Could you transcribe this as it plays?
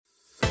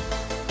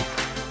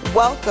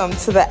Welcome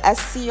to the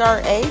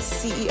SCRA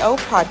CEO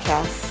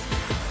podcast,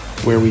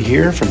 where we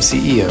hear from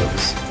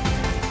CEOs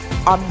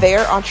on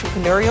their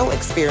entrepreneurial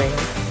experience.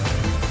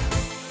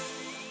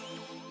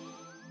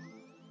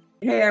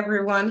 Hey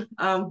everyone,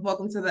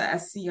 welcome to the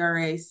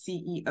SCRA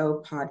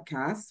CEO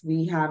podcast.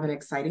 We have an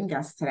exciting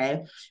guest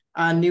today,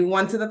 a new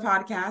one to the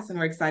podcast, and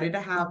we're excited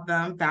to have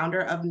them,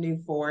 founder of New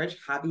Forge,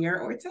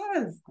 Javier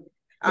Ortiz.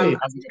 Hey,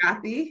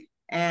 Kathy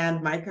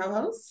and my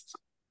co-host.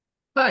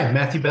 Hi,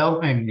 Matthew Bell.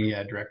 I'm the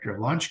director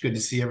of launch. Good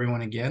to see everyone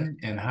again.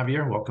 And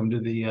Javier, welcome to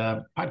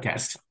the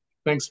podcast.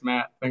 Thanks,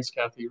 Matt. Thanks,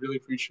 Kathy. Really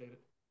appreciate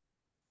it.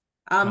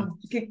 To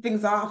kick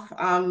things off,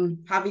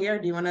 Javier,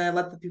 do you want to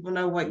let the people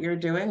know what you're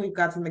doing? We've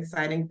got some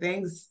exciting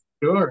things.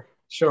 Sure.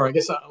 I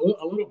guess a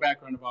little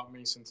background about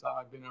me, since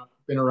I've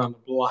been around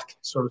the block,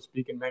 so to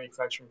speak, in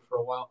manufacturing for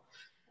a while.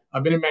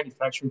 I've been in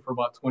manufacturing for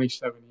about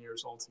 27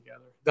 years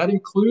altogether. That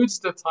includes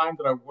the time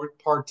that I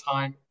worked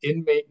part-time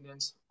in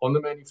maintenance on the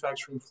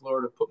manufacturing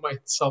floor to put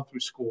myself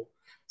through school.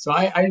 So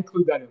I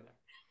include that in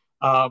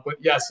there. But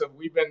yeah, so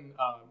we've been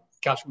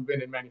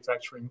in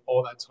manufacturing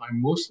all that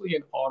time, mostly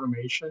in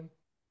automation,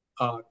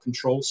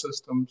 control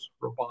systems,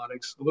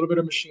 robotics, a little bit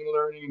of machine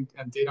learning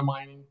and data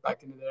mining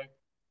back in the day.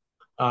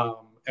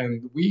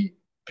 And we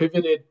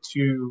pivoted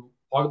to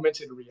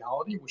augmented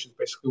reality, which is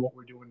basically what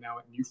we're doing now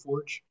at New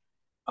Forge.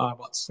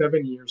 About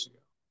 7 years ago.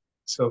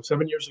 So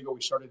 7 years ago,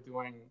 we started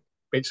doing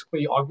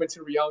basically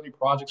augmented reality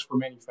projects for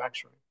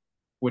manufacturing,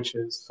 which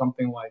is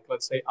something like,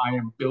 let's say I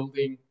am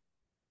building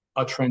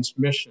a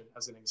transmission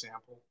as an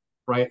example,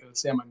 right?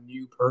 Let's say I'm a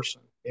new person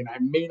and I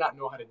may not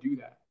know how to do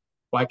that,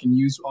 but I can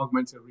use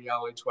augmented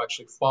reality to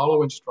actually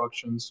follow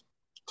instructions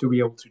to be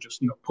able to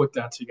just, put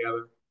that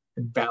together.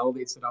 It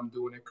validates that I'm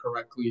doing it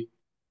correctly,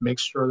 make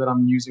sure that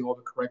I'm using all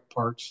the correct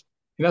parts.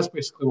 And that's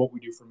basically what we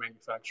do for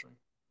manufacturing.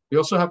 We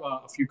also have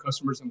a few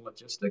customers in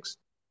logistics.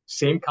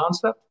 Same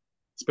concept.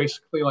 It's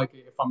basically like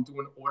if I'm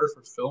doing order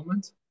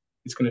fulfillment,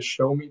 it's going to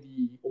show me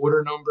the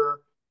order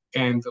number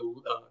and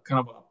the kind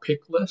of a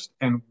pick list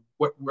and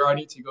where I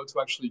need to go to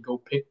actually go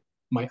pick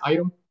my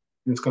item.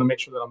 And it's going to make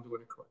sure that I'm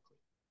doing it correctly.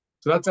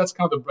 So that's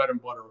kind of the bread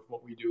and butter of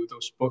what we do,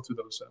 both of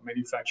those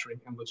manufacturing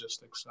and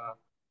logistics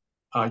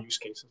use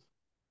cases.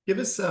 Give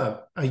us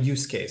a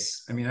use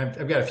case. I mean,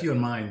 I've got a few in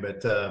mind,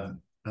 but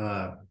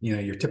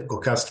your typical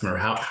customer,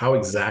 how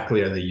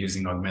exactly are they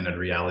using augmented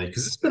reality?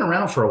 Because it's been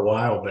around for a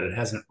while, but it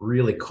hasn't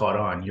really caught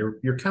on. You're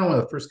kind of one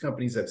of the first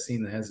companies I've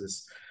seen that has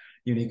this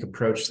unique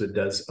approach that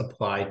does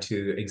apply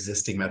to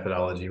existing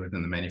methodology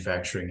within the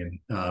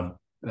manufacturing. And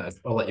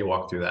I'll let you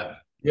walk through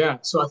that. Yeah,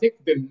 so I think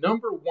the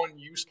number one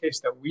use case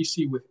that we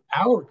see with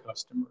our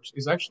customers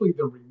is actually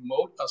the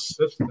remote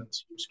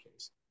assistance use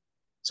case.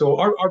 So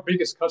our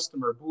biggest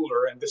customer,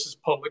 Buller, and this is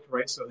public,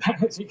 right? So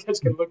you guys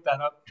can look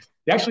that up.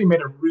 They actually made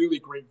a really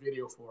great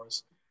video for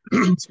us.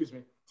 Excuse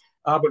me.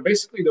 But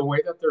basically, the way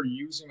that they're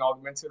using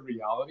augmented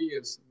reality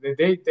is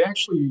they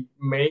actually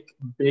make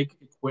big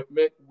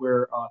equipment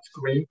where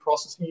grain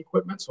processing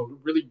equipment, so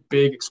really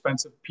big,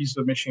 expensive pieces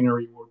of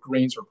machinery where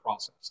grains are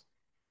processed.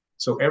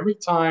 So every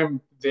time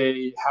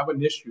they have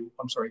an issue,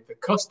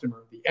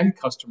 the end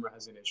customer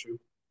has an issue,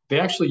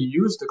 they actually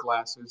use the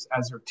glasses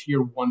as their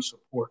tier 1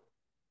 support.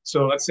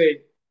 So let's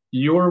say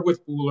you're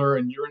with Buller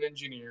and you're an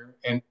engineer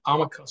and I'm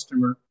a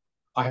customer.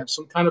 I have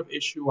some kind of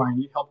issue. I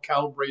need help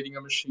calibrating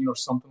a machine or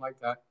something like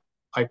that.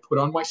 I put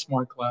on my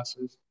smart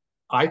glasses.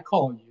 I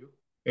call you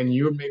and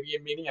you're maybe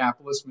in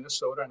Minneapolis,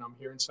 Minnesota, and I'm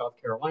here in South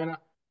Carolina.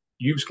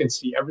 You can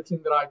see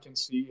everything that I can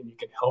see and you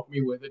can help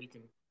me with it. You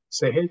can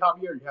say, hey,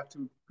 Javier, you have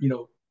to,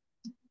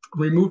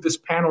 remove this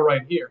panel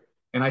right here.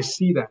 And I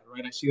see that,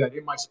 right? I see that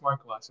in my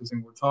smart glasses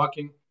and we're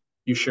talking.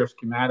 You share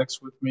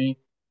schematics with me.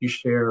 You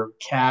share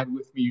CAD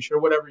with me, you share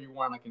whatever you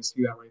want. I can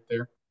see that right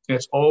there. And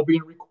it's all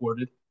being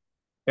recorded.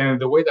 And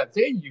the way that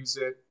they use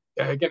it,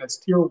 again, it's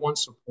tier 1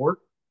 support,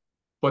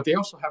 but they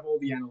also have all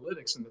the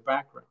analytics in the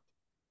background.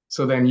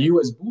 So then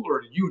you as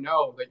Buller, you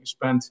know that you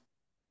spent,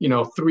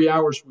 3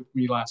 hours with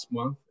me last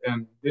month.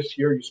 And this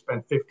year you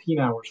spent 15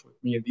 hours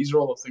with me. And these are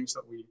all the things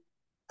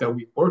that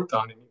we worked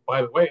on. And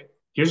by the way,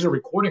 here's a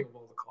recording of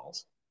all the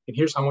calls. And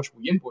here's how much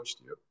we invoiced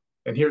you.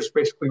 And here's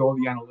basically all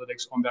the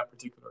analytics on that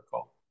particular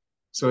call.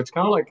 So it's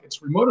kind of like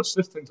it's remote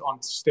assistant on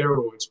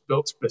steroids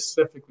built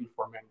specifically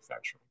for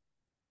manufacturing.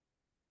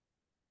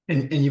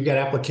 And you've got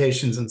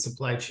applications in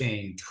supply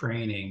chain,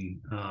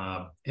 training,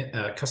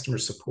 customer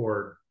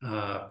support,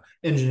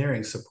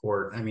 engineering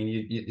support. I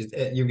mean,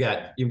 you've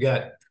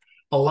got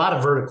a lot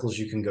of verticals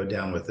you can go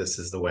down with this,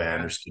 is the way I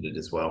understood it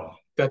as well.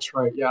 That's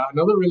right. Yeah.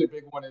 Another really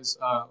big one is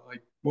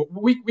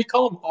we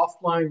call them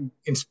offline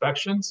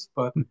inspections.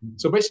 But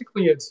So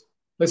basically it's,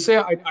 let's say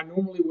I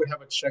normally would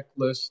have a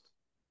checklist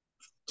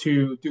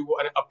to do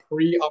a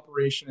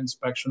pre-operation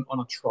inspection on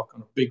a truck,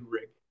 on a big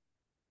rig.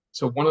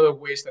 So one of the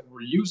ways that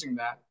we're using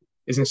that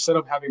is instead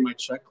of having my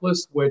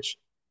checklist, which,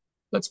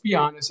 let's be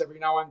honest, every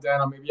now and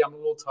then, maybe I'm a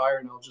little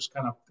tired and I'll just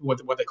kind of,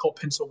 what they call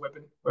pencil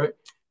whipping, right?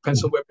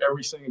 Pencil whip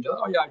everything and just,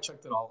 oh yeah, I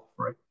checked it all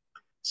off, right?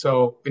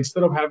 So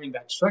instead of having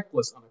that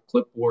checklist on a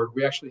clipboard,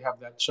 we actually have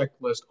that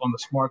checklist on the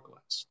smart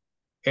glass.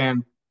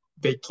 And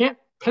they can't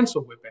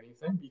pencil whip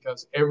anything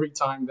because every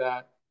time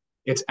that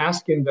it's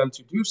asking them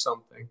to do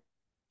something,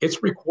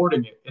 it's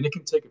recording it and it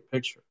can take a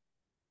picture,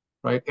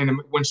 right?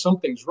 And when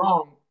something's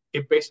wrong,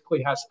 it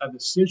basically has a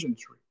decision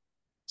tree.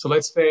 So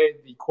let's say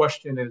the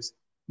question is,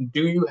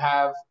 do you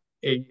have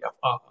a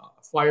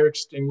fire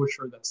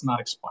extinguisher that's not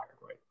expired,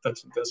 right?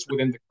 That's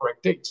within the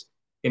correct dates.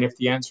 And if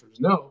the answer is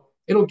no,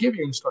 it'll give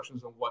you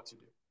instructions on what to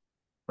do,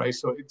 right?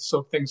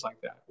 So things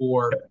like that,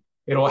 or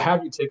it'll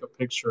have you take a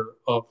picture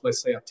of,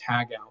 let's say, a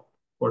tag out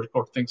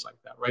or things like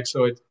that, right?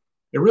 So it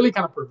really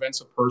kind of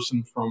prevents a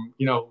person from,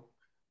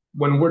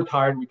 when we're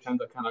tired, we tend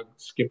to kind of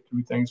skip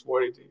through things.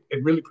 Where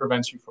it really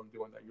prevents you from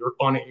doing that. You're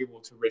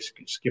unable to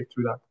skip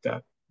through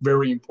that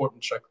very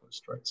important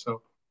checklist, right?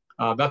 So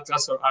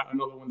that's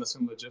another one that's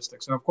in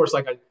logistics, and of course,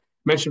 like I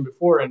mentioned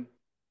before, in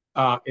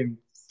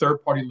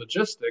third-party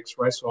logistics,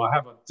 right? So I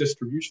have a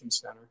distribution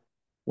center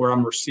where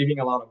I'm receiving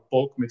a lot of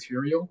bulk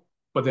material,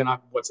 but then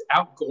what's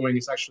outgoing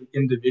is actually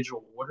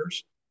individual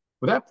orders.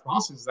 Well, that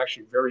process is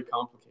actually very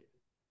complicated,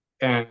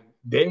 and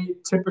a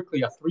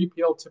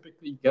 3PL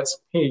typically gets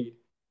paid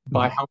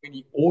by how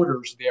many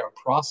orders they are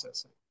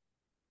processing.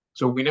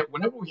 So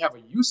whenever we have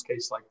a use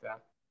case like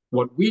that,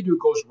 what we do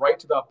goes right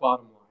to that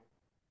bottom line,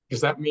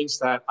 because that means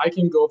that I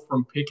can go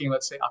from picking,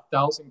 let's say,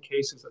 1,000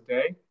 cases a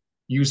day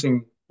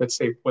using, let's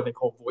say, what they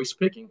call voice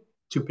picking,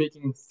 to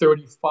picking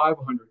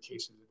 3,500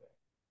 cases a day,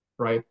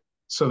 right?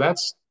 So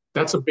that's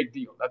a big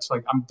deal. That's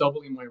like I'm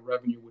doubling my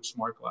revenue with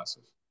smart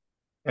glasses,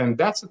 and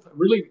that's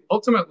really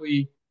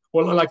ultimately,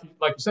 well, like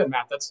you said,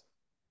 Matt,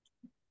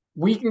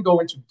 we can go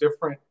into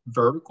different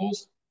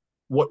verticals.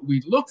 What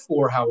we look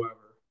for,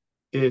 however,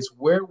 is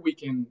where we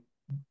can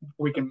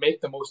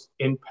make the most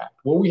impact,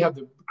 where we have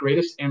the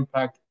greatest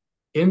impact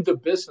in the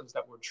business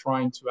that we're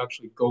trying to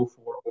actually go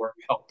for or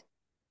help,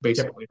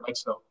 basically, right?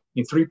 So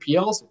in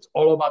 3PLs, it's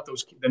all about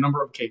the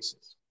number of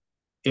cases.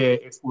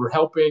 If we're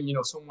helping,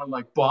 someone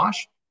like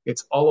Bosch,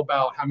 it's all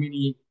about how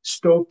many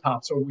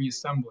stovetops are we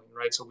assembling,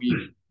 right? So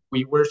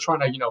we're trying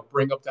to,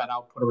 bring up that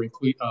output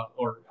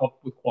or help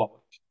with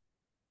quality.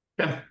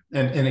 Yeah,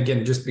 and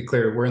again, just to be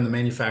clear, we're in the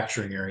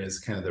manufacturing area is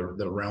kind of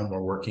the realm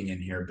we're working in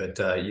here. But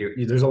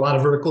there's a lot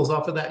of verticals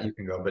off of that you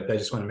can go. But I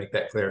just want to make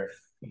that clear.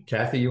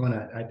 Kathy, you want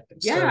to?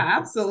 Yeah,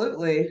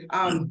 absolutely.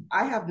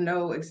 I have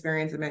no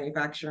experience in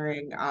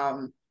manufacturing.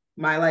 I'm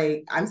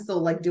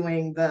still like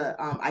doing the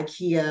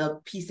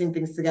IKEA piecing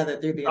things together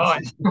through the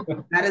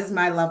internet. That is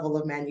my level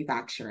of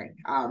manufacturing.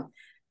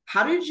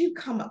 How did you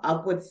come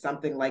up with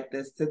something like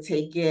this to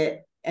take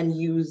it and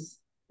use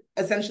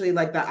essentially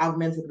like the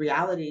augmented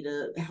reality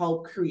to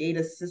help create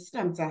a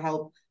system to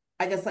help,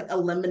 I guess, like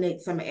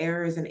eliminate some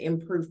errors and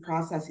improve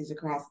processes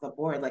across the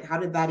board? Like, how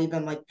did that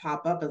even like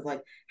pop up as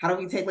like, how do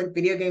we take like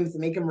video games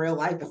and make them real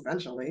life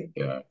essentially?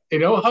 Yeah. You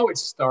know how it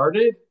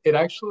started? We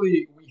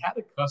had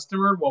a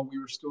customer while we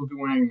were still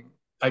doing,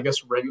 I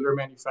guess, regular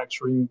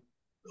manufacturing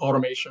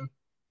automation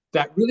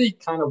that really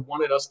kind of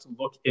wanted us to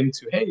look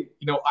into, hey,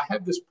 I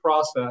have this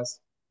process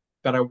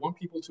that I want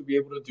people to be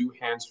able to do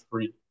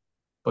hands-free.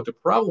 But the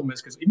problem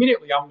is, because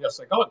immediately I'm just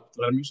like, oh,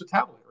 let them use a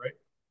tablet, right?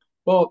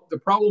 Well, the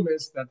problem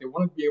is that they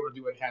want to be able to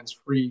do it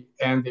hands-free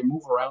and they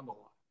move around a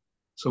lot.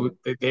 So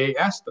they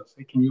asked us,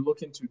 hey, can you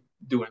look into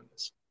doing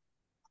this?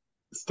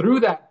 Through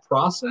that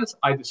process,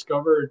 I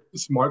discovered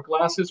smart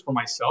glasses for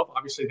myself.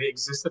 Obviously, they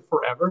existed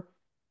forever.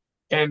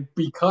 And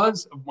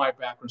because of my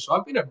background, so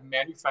I've been a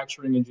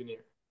manufacturing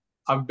engineer,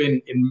 I've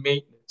been in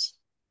maintenance,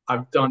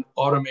 I've done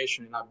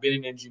automation, and I've been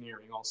in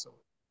engineering also,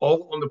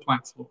 all on the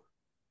plant floor.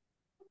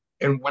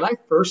 And when I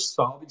first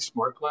saw these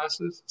smart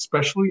glasses,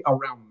 especially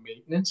around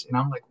maintenance, and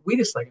I'm like, wait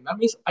a second, that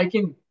means I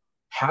can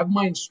have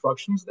my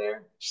instructions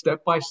there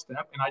step by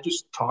step, and I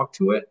just talk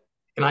to it,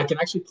 and I can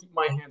actually keep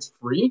my hands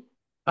free.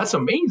 That's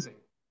amazing.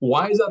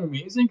 Why is that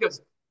amazing?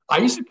 Because I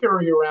used to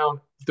carry around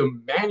the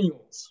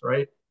manuals,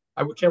 right?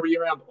 I would carry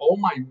around all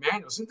my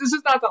manuals. This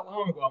is not that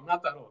long ago. I'm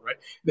not that old, right?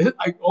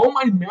 All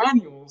my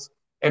manuals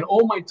and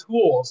all my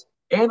tools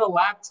and a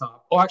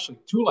laptop. Oh, actually,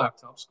 two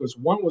laptops, because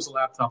one was a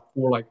laptop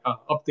for like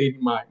updating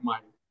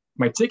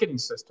my ticketing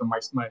system, my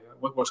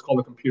what's called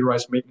a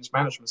computerized maintenance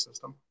management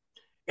system,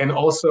 and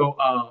also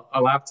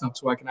a laptop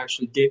so I can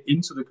actually get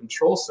into the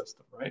control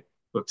system, right?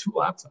 So two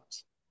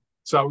laptops.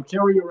 So I would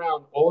carry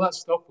around all that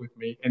stuff with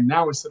me, and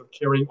now instead of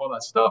carrying all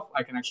that stuff,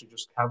 I can actually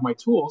just have my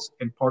tools,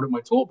 and part of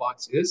my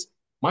toolbox is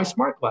my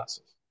smart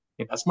glasses,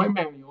 and that's my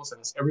manuals, and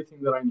that's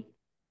everything that I need,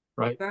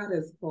 right? That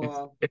is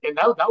cool. And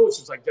that was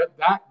just like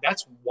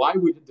that's why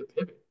we did the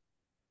pivot.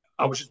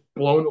 I was just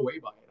blown away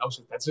by it. I was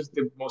like, that's just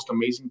the most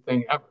amazing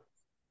thing ever,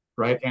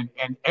 right?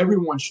 And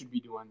everyone should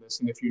be doing this.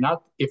 And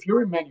if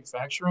you're in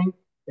manufacturing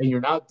and you're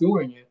not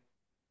doing it,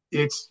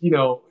 it's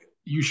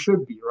you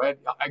should be, right?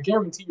 I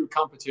guarantee your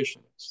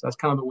competition is. That's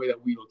kind of the way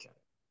that we look at it.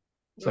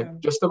 It's like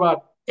just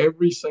about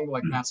every single,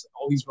 like Matt said,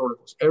 all these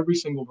verticals, every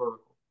single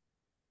vertical,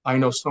 I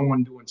know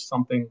someone doing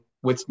something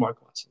with smart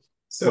glasses.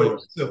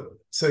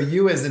 So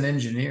you as an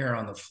engineer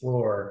on the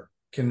floor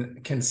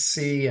can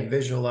see and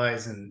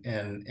visualize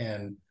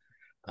and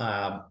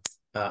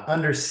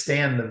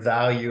understand the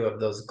value of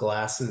those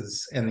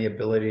glasses and the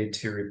ability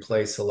to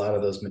replace a lot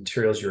of those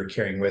materials you were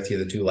carrying with you,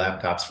 the two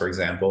laptops, for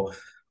example.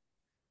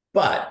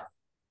 But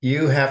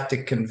you have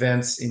to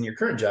convince, in your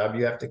current job,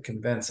 you have to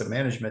convince a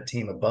management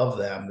team above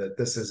them that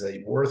this is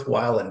a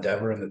worthwhile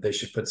endeavor and that they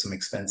should put some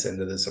expense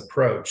into this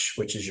approach,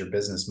 which is your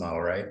business model,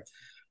 right?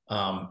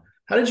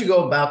 How did you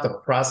go about the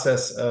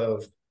process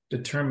of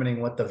determining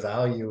what the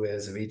value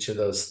is of each of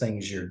those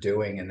things you're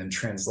doing and then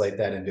translate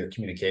that into a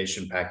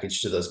communication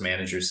package to those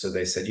managers so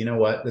they said, you know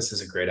what, this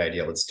is a great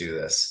idea, let's do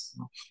this?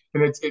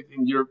 And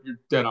and you're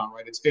dead on,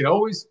 right? It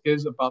always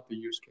is about the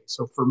use case.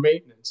 So for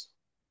maintenance,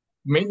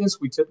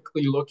 we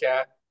typically look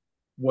at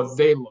what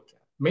they look at.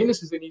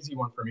 Maintenance is an easy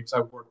one for me because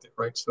I've worked it,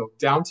 right? So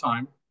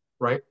downtime,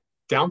 right?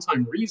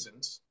 Downtime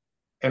reasons,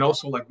 and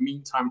also like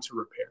mean time to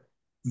repair.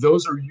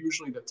 Those are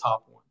usually the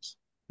top ones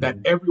that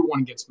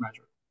everyone gets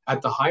measured.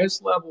 At the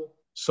highest level,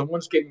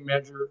 someone's getting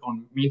measured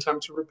on mean time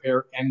to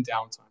repair and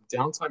downtime.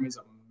 Downtime is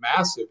a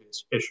massive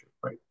issue,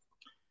 right?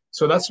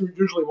 So that's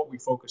usually what we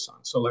focus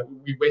on. So like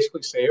we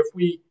basically say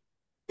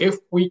if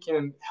we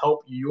can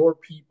help your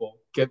people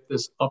get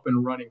this up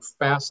and running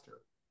faster,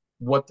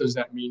 what does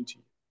that mean to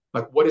you?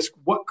 Like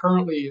what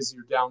currently is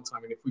your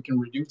downtime? And if we can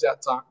reduce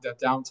that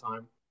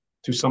downtime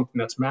to something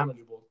that's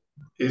manageable,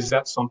 is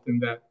that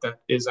something that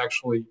is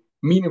actually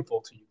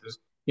meaningful to you?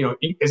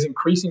 Is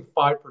increasing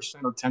 5%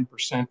 or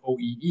 10%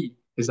 OEE,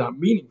 is that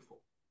meaningful?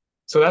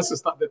 So that's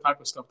the type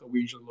of stuff that we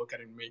usually look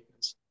at in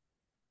maintenance.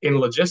 In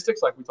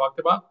logistics, like we talked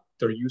about,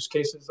 their use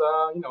cases,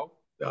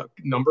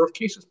 number of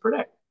cases per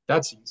day.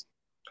 That's easy.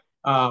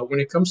 When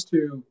it comes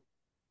to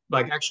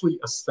like actually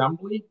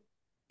assembly,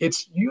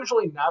 it's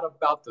usually not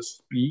about the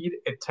speed.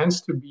 It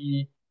tends to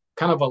be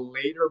kind of a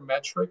later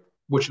metric,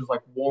 which is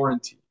like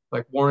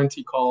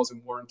warranty calls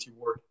and warranty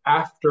work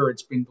after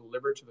it's been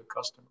delivered to the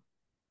customer.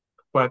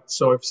 But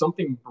so if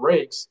something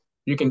breaks,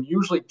 you can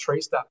usually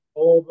trace that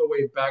all the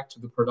way back to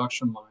the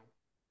production line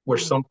where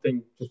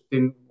something just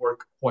didn't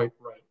work quite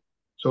right.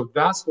 So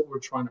that's what we're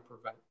trying to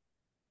prevent.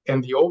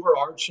 And the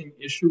overarching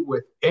issue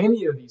with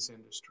any of these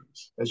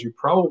industries, as you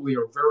probably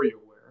are very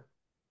aware,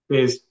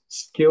 is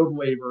skilled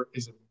labor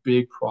is a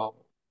big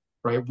problem,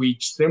 right? We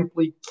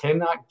simply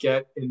cannot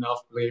get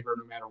enough labor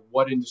no matter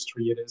what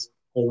industry it is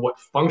or what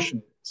function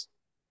it is.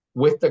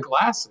 With the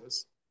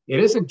glasses, it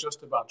isn't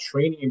just about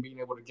training and being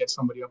able to get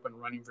somebody up and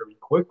running very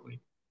quickly.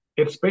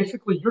 It's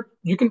basically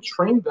you can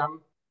train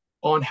them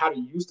on how to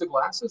use the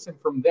glasses, and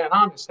from then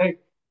on, it's hey,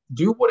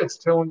 do what it's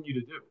telling you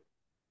to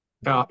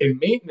do. In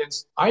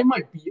maintenance, I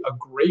might be a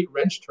great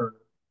wrench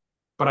turner,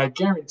 but I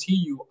guarantee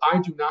you, I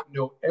do not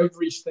know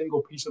every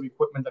single piece of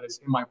equipment that is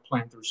in my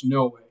plant. There's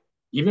no way.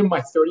 Even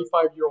my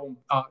 35-year-old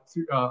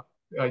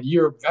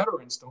year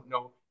veterans don't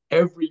know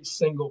every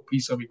single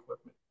piece of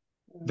equipment.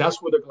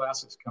 That's where the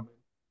glasses come in.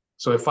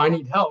 So if I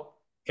need help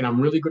and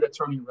I'm really good at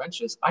turning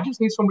wrenches, I just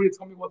need somebody to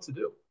tell me what to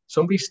do.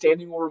 Somebody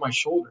standing over my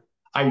shoulder.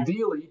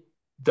 Ideally,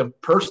 the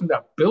person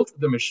that built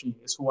the machine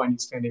is who I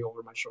need standing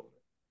over my shoulder,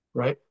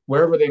 right?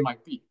 Wherever they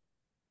might be.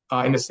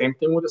 And the same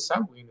thing with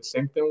assembly, and the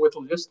same thing with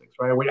logistics,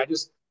 right?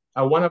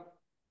 I want to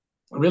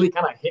really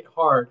kind of hit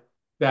hard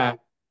that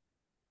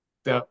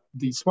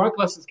the smart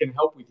glasses can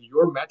help with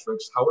your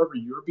metrics, however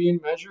you're being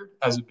measured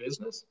as a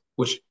business,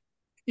 which,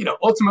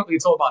 ultimately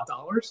it's all about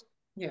dollars.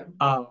 Yeah.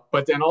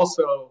 But then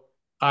also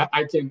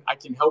I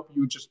can help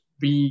you just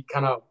be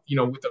kind of,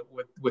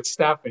 with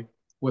staffing,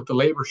 with the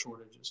labor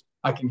shortages.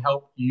 I can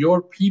help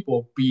your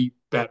people be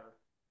better.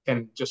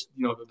 And just,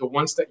 the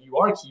ones that you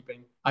are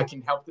keeping, I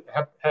can help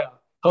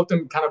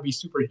them kind of be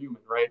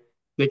superhuman, right?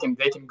 They can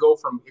go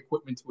from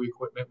equipment to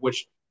equipment,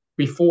 which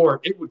before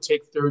it would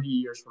take 30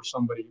 years for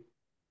somebody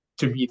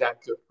to be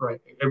that good, right?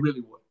 It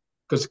really would,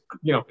 because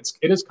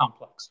it is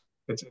complex.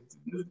 It's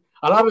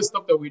a lot of the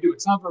stuff that we do.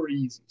 It's not very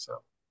easy. So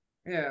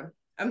yeah,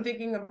 I'm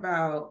thinking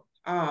about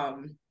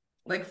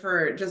like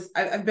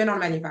I've been on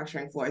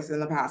manufacturing floors in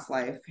the past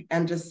life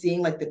and just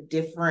seeing like the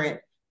different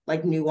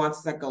like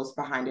nuances that goes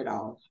behind it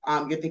all.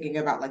 You're thinking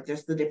about like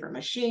just the different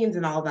machines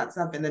and all of that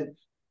stuff, and then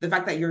the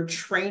fact that you're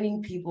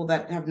training people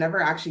that have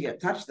never actually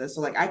get touched this.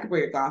 So like I could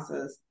wear your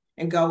glasses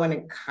and go in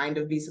and kind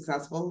of be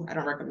successful. I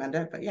don't recommend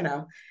it, but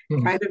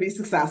kind of be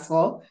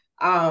successful.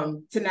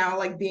 To now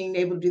like being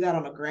able to do that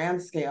on a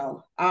grand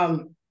scale.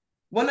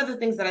 One of the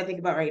things that I think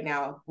about right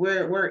now,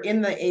 we're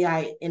in the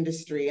AI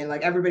industry and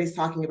like everybody's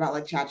talking about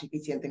like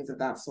ChatGPT and things of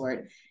that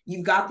sort.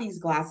 You've got these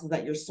glasses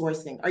that you're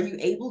sourcing. Are you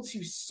able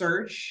to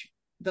search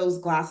those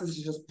glasses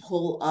to just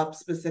pull up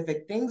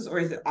specific things, or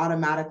is it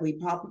automatically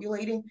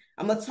populating?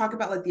 Let's talk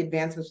about like the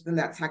advancements within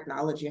that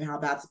technology and how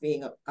that's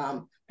being,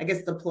 I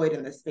guess, deployed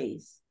in this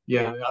space.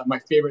 Yeah, my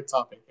favorite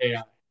topic,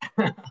 AI.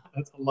 I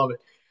love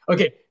it.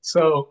 Okay,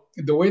 so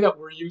the way that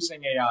we're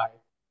using AI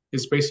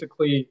is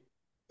basically,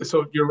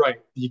 so you're right,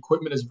 the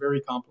equipment is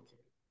very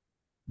complicated.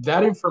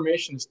 That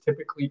information is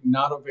typically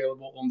not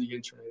available on the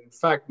internet. In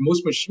fact,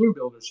 most machine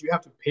builders, you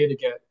have to pay to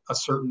get a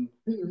certain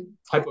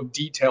type of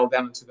detail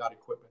down into that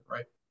equipment,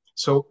 right?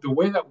 So the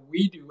way that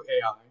we do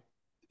AI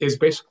is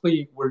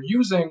basically we're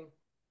using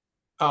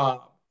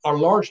our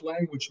large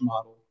language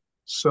model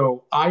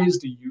So I, as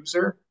the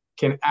user,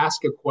 can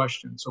ask a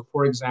question. So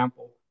for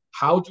example,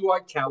 how do I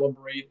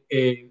calibrate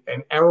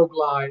an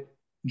Aeroglide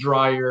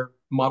dryer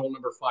model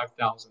number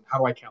 5000? How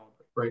do I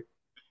calibrate, right?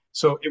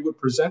 So it would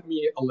present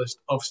me a list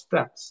of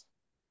steps.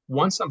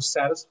 Once I'm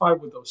satisfied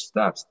with those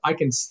steps, I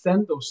can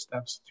send those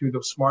steps to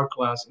the smart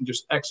glass and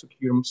just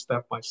execute them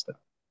step by step.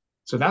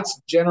 So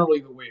that's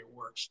generally the way it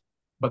works.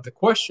 But the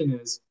question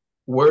is,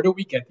 where do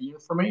we get the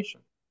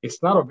information?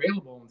 It's not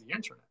available on the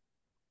internet.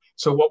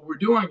 So what we're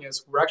doing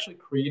is we're actually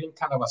creating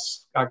kind of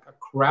a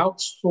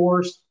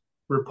crowdsourced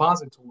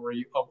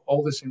repository of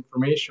all this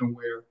information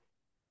where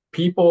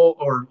people,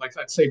 or like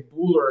let's say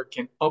Buller,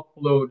 can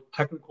upload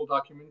technical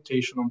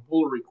documentation on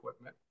Buller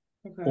equipment,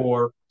 Okay.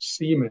 or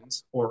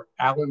Siemens or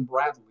Allen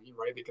Bradley,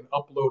 right? They can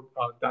upload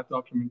that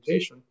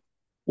documentation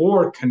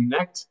or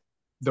connect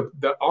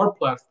our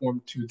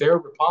platform to their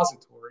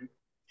repository.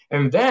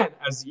 And then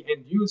as the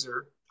end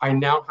user, I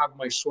now have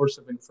my source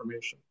of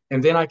information.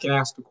 And then I can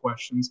ask the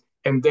questions,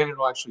 and then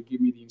it'll actually give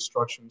me the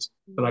instructions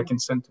that I can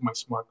send to my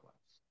smart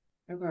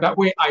glass. Okay. That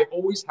way, I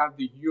always have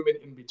the human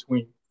in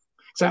between.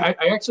 So I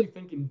actually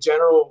think in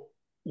general,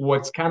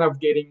 what's kind of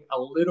getting a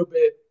little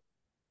bit,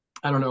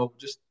 I don't know,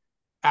 just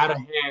out of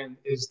hand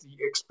is the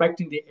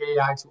expecting the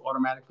AI to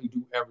automatically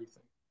do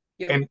everything.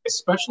 Yeah. And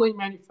especially in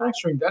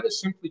manufacturing, that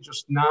is simply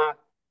just not,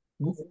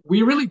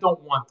 we really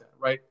don't want that,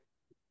 right?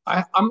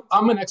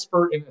 I'm an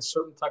expert in a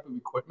certain type of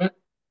equipment,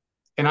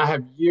 and I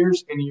have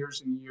years and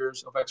years and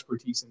years of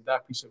expertise in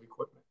that piece of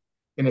equipment.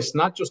 And it's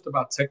not just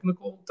about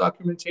technical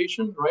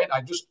documentation, right?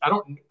 I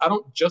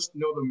don't just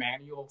know the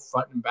manual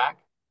front and back.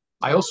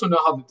 I also know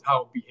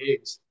how it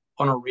behaves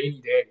on a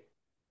rainy day,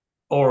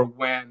 or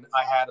when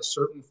I had a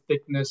certain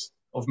thickness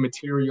of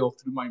material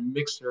through my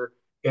mixer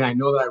and I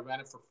know that I ran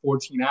it for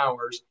 14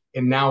 hours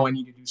and now I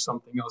need to do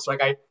something else.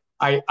 Like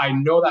I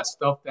know that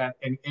stuff that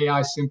an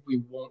AI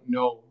simply won't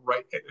know,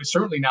 right?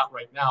 Certainly not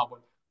right now,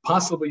 but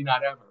possibly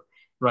not ever,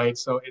 right?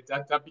 So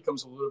that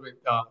becomes a little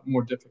bit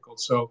more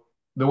difficult. So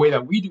the way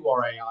that we do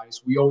our AI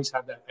is we always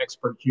have that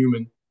expert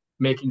human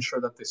making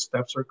sure that the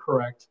steps are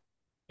correct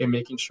and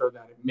making sure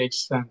that it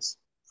makes sense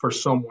for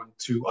someone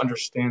to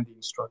understand the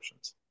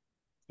instructions.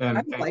 I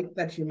And like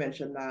that you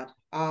mentioned that.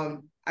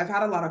 I've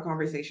had a lot of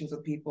conversations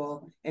with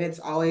people, and it's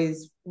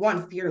always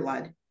one fear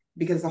led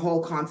because the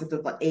whole concept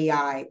of like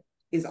AI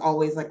is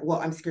always like, well,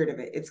 I'm scared of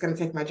it. It's going to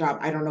take my job.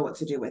 I don't know what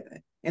to do with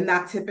it. And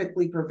that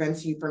typically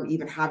prevents you from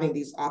even having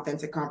these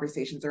authentic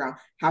conversations around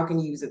how can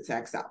you use it to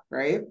excel,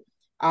 right?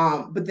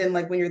 But then,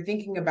 like, when you're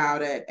thinking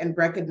about it and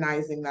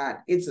recognizing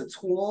that it's a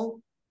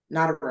tool,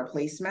 not a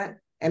replacement.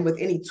 And with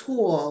any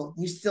tool,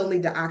 you still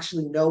need to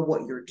actually know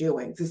what you're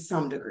doing to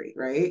some degree,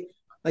 right?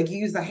 Like you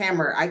use a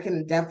hammer, I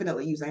can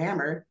definitely use a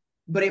hammer,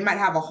 but it might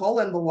have a hole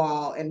in the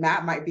wall, and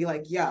Matt might be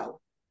like, "Yo,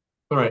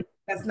 all right,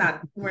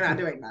 we're not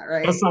doing that,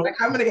 right? that's not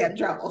Like I'm gonna get in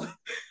trouble."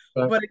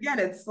 uh, But again,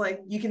 it's like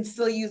you can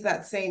still use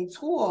that same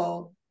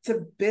tool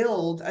to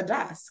build a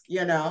desk,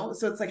 you know?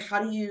 So it's like,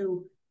 how do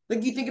you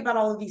like you think about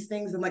all of these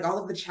things and like all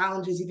of the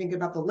challenges, you think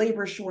about the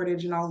labor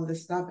shortage and all of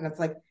this stuff, and it's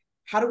like,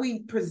 how do we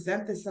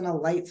present this in a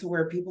light to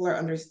where people are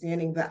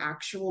understanding the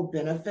actual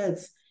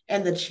benefits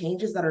and the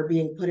changes that are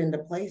being put into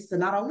place to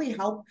not only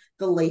help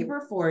the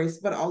labor force,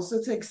 but also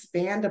to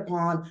expand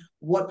upon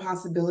what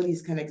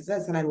possibilities can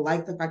exist. And I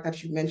like the fact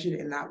that you mentioned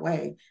it in that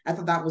way. I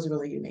thought that was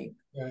really unique.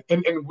 yeah.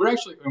 And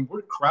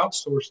we're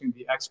crowdsourcing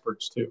the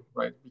experts too,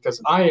 right?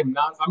 Because I'm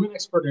an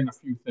expert in a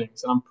few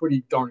things and I'm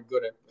pretty darn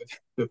good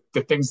at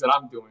the things that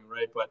I'm doing,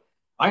 right? But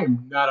I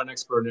am not an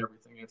expert in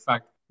everything. In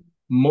fact,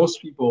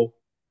 most people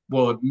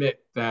will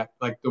admit that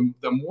like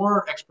the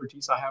more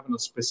expertise I have in a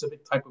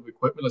specific type of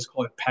equipment, let's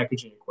call it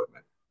packaging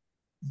equipment,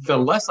 the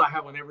less I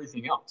have on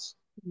everything else,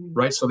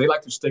 right? So they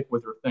like to stick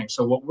with their thing.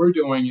 So what we're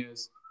doing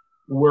is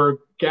we're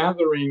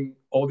gathering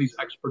all these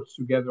experts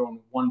together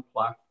on one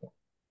platform.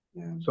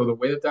 Yeah. So the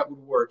way that that would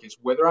work is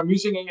whether I'm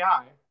using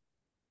AI,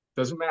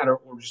 doesn't matter,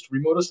 or just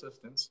remote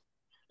assistance.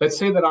 Let's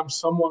say that I'm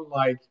someone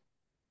like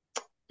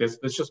this.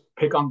 Let's just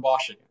pick on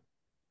Bosch again.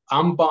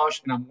 I'm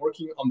Bosch and I'm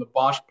working on the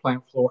Bosch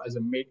plant floor as a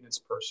maintenance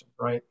person,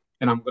 right?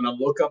 And I'm going to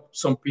look up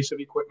some piece of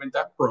equipment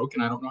that broke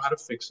and I don't know how to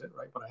fix it,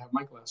 right? But I have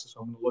my glasses,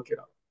 so I'm going to look it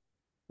up.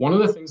 One of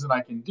the things that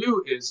I can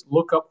do is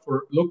look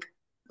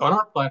on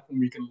our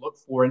platform. You can look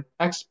for an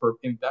expert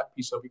in that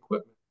piece of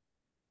equipment,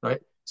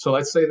 right? So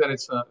let's say that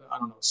it's I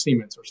don't know,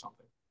 Siemens or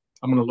something.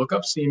 I'm going to look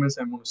up Siemens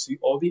and I'm going to see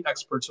all the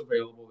experts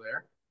available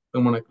there.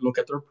 I'm going to look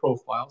at their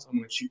profiles. I'm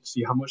going to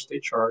see how much they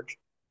charge,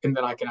 and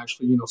then I can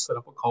actually set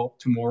up a call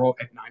tomorrow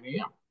at 9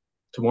 a.m.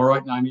 Tomorrow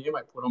at 9 a.m.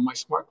 I put on my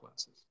smart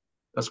glasses.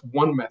 That's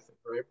one method,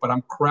 right? But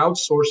I'm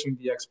crowdsourcing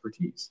the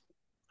expertise.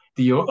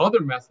 The other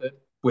method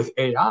with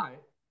AI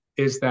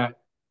is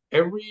that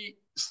every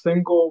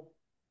single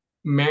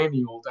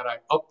manual that I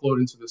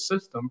upload into the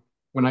system,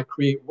 when I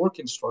create work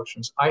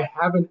instructions, I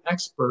have an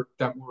expert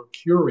that we're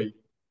curating,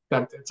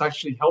 that it's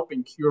actually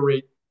helping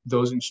curate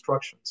those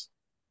instructions,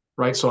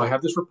 right? So I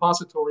have this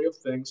repository of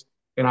things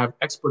and I have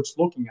experts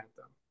looking at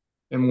them.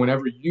 And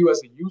whenever you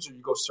as a user,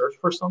 you go search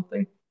for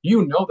something,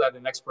 you know that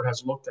an expert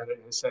has looked at it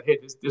and said, hey,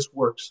 this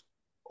works.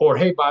 Or,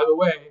 hey, by the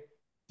way,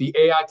 the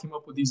AI came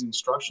up with these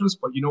instructions,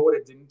 but you know what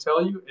it didn't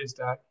tell you is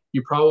that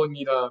you probably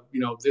need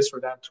this or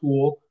that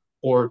tool,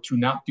 or to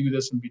not do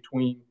this in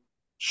between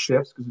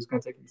shifts because it's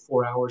going to take you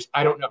 4 hours.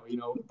 I don't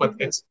know, but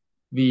it's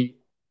the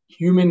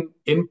human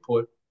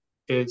input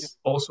is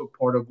also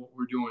part of what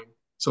we're doing.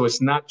 So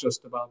it's not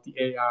just about the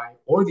AI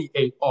or the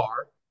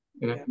AR,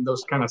 and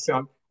those kind of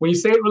sound, when you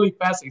say it really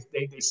fast,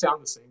 they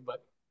sound the same,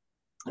 but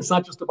it's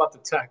not just about the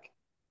tech.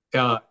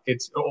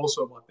 It's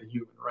also about the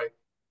human, right?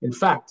 In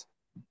fact,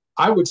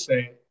 I would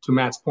say, to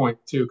Matt's point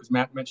too, because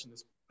Matt mentioned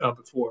this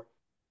before,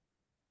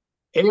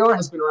 AR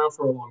has been around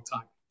for a long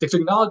time. The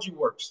technology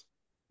works,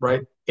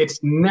 right? It's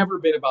never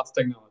been about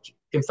the technology.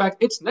 In fact,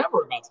 it's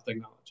never about the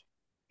technology.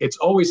 It's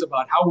always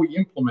about how we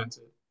implement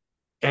it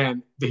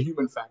and the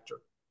human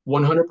factor,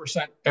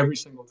 100% every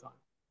single time.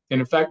 And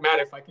in fact, Matt,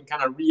 if I can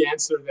kind of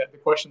re-answer the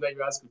question that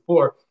you asked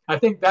before, I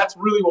think that's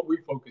really what we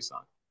focus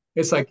on.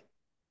 It's like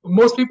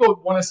most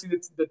people want to see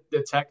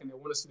the tech and they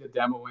want to see the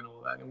demo and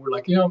all that. And we're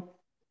like,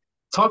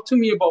 talk to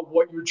me about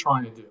what you're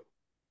trying to do.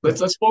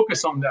 Let's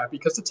focus on that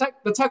because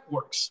the tech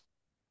works.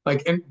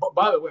 Like, and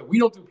by the way, we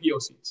don't do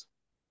POCs.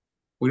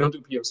 We don't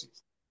do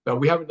POCs. No,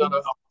 we haven't done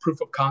a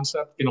proof of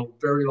concept in a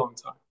very long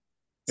time.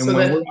 And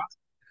so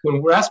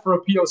when we're asked for a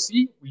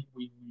POC,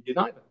 we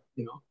deny them.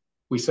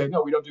 We say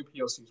no, we don't do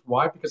POCs.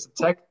 Why? Because the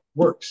tech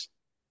works.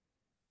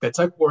 The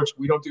tech works.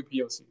 We don't do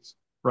POCs,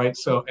 right?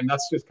 So, and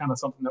that's just kind of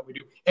something that we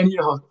do. And you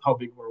know how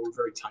big we're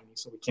very tiny,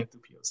 so we can't do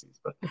POCs.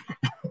 But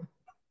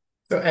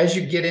so as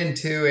you get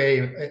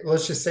into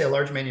let's just say a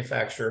large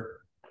manufacturer,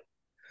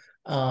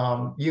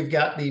 you've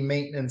got the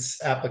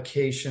maintenance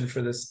application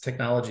for this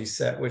technology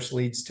set, which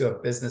leads to a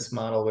business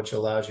model, which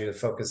allows you to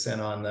focus in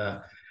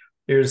on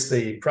here's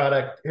the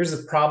product, here's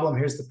the problem,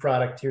 here's the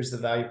product, here's the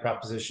value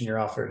proposition you're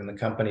offering the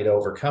company to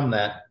overcome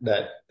that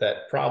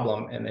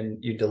problem, and then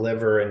you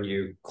deliver and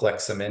you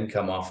collect some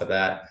income off of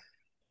that.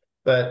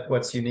 But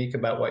what's unique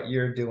about what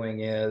you're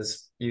doing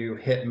is you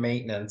hit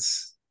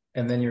maintenance,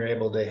 and then you're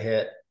able to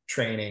hit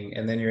training,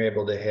 and then you're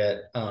able to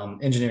hit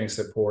engineering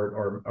support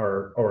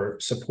or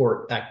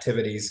support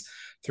activities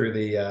through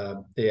the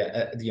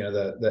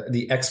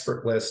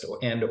expert list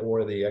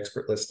or the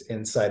expert list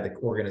inside the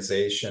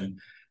organization,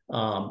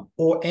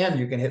 and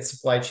you can hit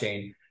supply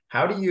chain.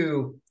 How do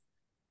you?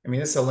 I mean,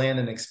 this is a land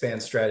and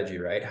expand strategy,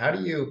 right? How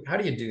do you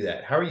do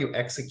that? How are you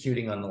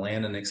executing on the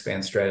land and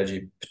expand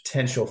strategy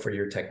potential for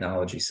your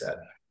technology set?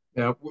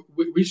 Yeah,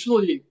 we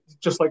usually,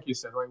 just like you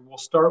said, right? We'll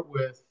start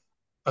with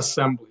an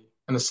assembly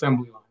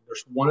line.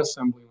 There's one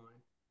assembly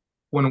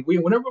line.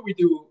 Whenever we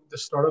do the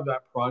start of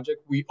that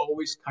project, we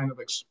always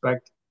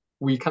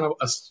we kind of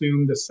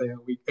assume the sale.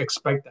 We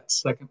expect that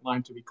second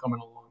line to be coming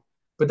along,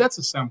 but that's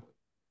assembly.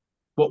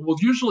 What we'll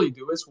usually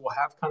do is we'll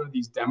have kind of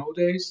these demo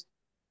days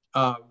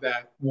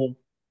that we'll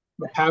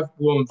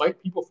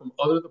invite people from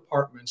other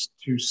departments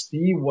to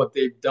see what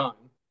they've done,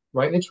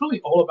 right? And it's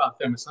really all about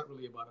them. It's not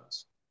really about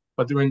us.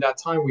 But during that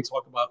time, we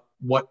talk about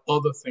what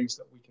other things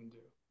that we can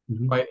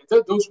do, right?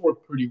 Those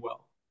work pretty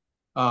well.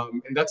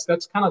 And that's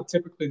kind of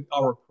typically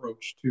our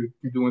approach to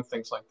doing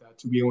things like that,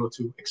 to be able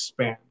to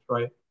expand,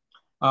 right?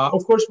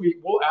 Of course, we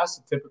will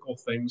ask the typical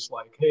things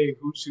like, hey,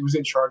 who's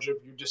in charge of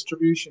your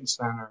distribution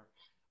center?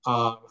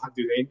 Are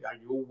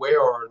you aware,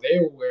 or are they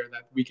aware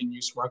that we can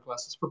use smart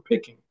glasses for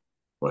picking?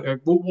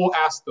 We'll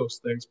ask those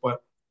things,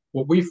 but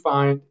what we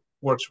find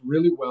works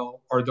really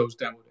well are those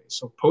demo days.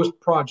 So post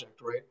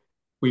project, right?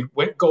 We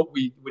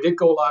did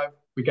go live.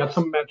 We got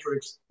some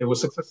metrics. It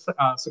was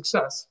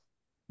success.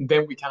 And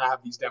then we kind of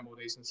have these demo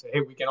days and say,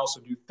 hey, we can also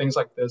do things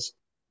like this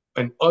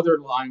and other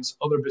lines,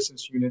 other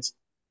business units,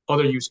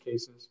 other use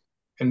cases,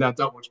 and that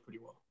works pretty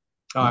well.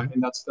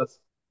 And that's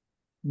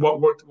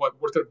what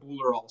worked at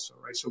Buller also,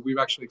 right? So we've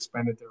actually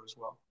expanded there as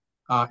well.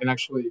 And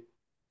actually,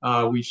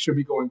 we should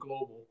be going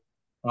global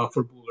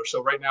for Buller.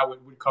 So right now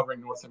we're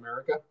covering North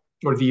America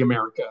or the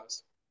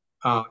Americas,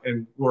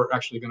 and we're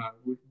actually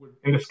we're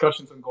in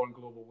discussions on going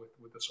global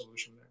with the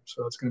solution there.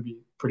 So that's going to be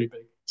pretty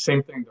big.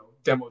 Same thing though,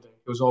 demo day.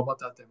 It was all about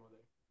that demo day.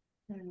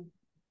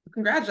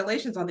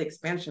 Congratulations on the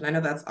expansion. I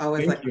know that's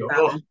always Thank you.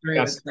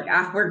 Yes. It's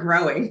like, we're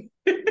growing.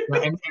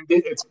 and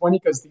it's funny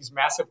because these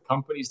massive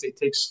companies, they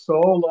take so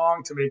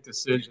long to make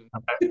decisions.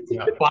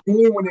 Yeah.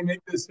 Finally, when they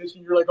make the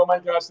decision, you're like, oh my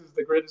gosh, this is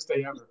the greatest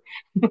day ever.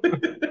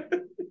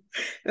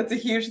 That's a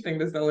huge thing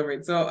to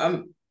celebrate.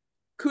 So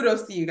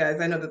kudos to you guys.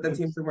 I know that the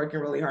team's been working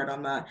really hard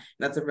on that.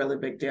 That's a really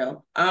big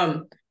deal.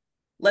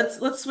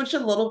 Let's switch a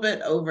little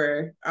bit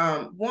over.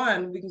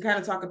 One, we can kind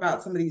of talk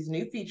about some of these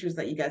new features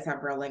that you guys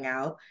have rolling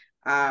out.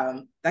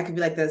 That could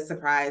be like the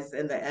surprise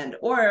in the end,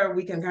 or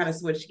we can kind of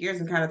switch gears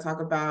and kind of talk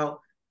about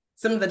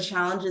some of the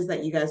challenges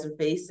that you guys are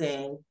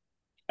facing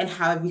and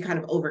how have you kind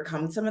of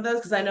overcome some of those?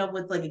 Because I know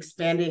with like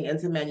expanding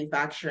into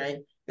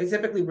manufacturing, they're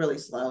typically really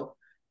slow.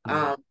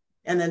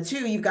 And then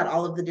two, you've got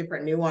all of the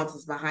different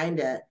nuances behind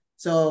it.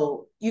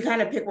 So you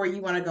kind of pick where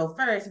you want to go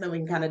first, and then we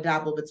can kind of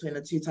dabble between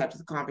the two types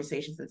of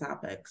conversations and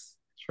topics.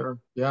 Sure.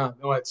 Yeah.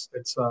 No, it's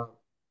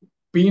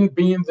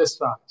being this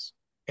size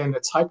and the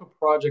type of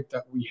project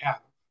that we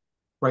have.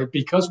 right?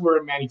 Because we're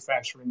in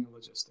manufacturing and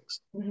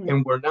logistics,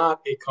 and we're not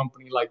a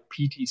company like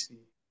PTC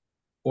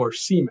or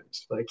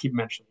Siemens that I keep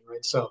mentioning,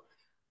 right? So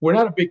we're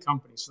not a big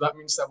company. So that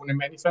means that when a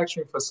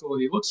manufacturing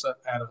facility looks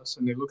at us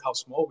and they look how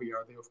small we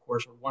are, they of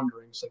course are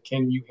wondering, so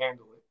can you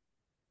handle it?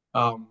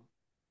 Um,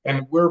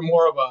 and we're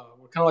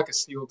kind of like a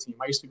SEAL team.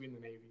 I used to be in the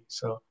Navy,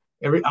 so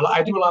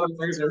I do a lot of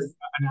military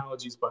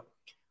analogies, but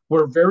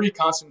we're very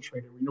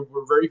concentrated.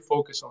 We're very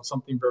focused on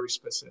something very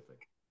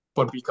specific.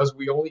 But because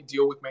we only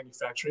deal with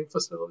manufacturing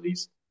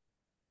facilities,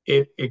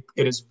 it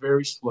is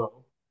very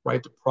slow,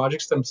 right? The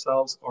projects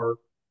themselves are,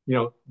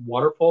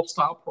 waterfall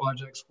style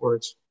projects where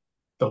it's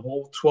the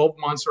whole 12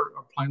 months are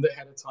planned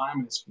ahead of time.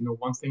 And it's,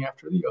 one thing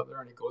after the other,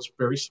 and it goes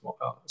very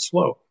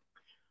slow.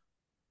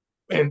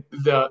 And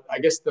I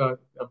guess the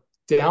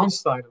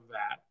downside of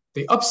that,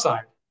 the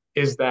upside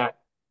is that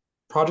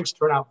projects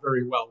turn out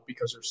very well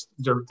because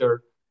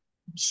they're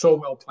so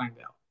well planned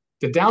out.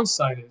 The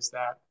downside is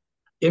that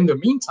in the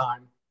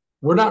meantime,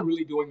 we're not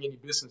really doing any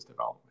business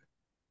development,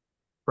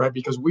 right?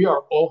 Because we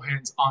are all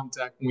hands on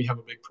deck when we have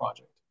a big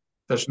project.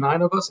 There's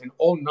 9 of us, and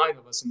all 9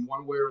 of us, in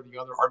one way or the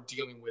other, are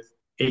dealing with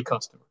a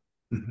customer.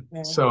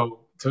 Yeah.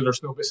 So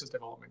there's no business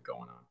development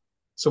going on.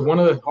 So one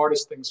of the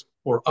hardest things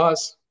for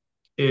us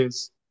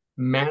is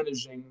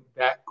managing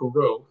that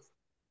growth,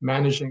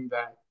 managing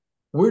that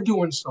we're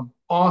doing some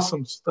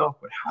awesome stuff,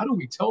 but how do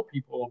we tell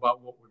people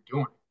about what we're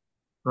doing,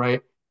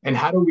 right? And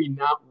how do we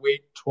not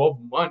wait 12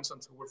 months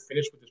until we're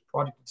finished with this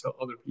project to tell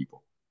other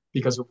people?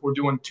 Because if we're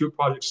doing 2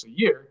 projects a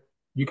year,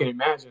 you can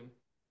imagine,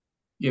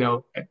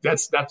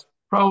 that's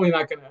probably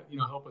not going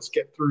to, help us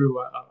get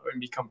through and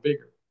become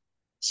bigger.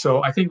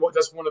 So I think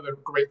that's one of the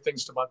great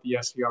things about the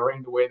SCRA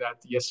and the way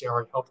that the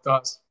SCRA helped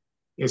us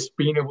is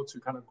being able to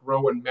kind of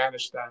grow and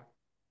manage that.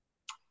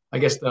 I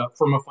guess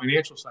from a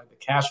financial side, the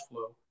cash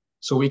flow,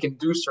 so we can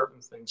do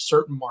certain things,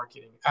 certain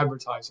marketing,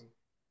 advertising,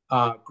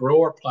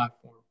 grow our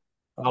platform.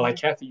 Like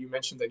Kathy, you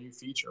mentioned the new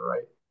feature,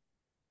 right?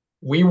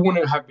 We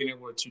wouldn't have been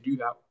able to do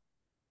that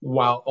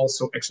while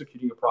also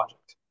executing a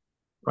project,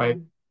 right?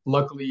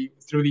 Luckily,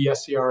 through the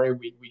SCRA,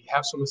 we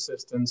have some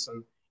assistance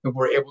and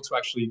we're able to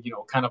actually,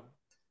 kind of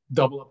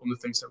double up on the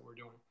things that we're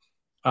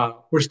doing.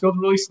 We're still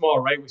really small,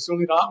 right? We still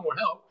need a lot more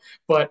help,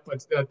 but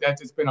that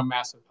has been a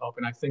massive help.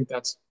 And I think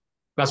that's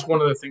one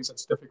of the things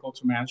that's difficult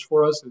to manage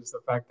for us is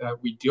the fact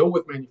that we deal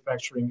with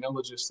manufacturing and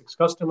logistics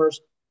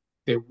customers.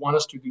 They want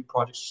us to do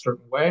projects a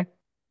certain way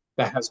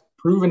that has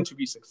proven to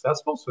be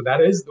successful. So that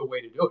is the way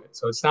to do it.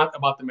 So it's not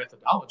about the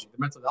methodology. The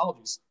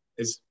methodology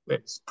is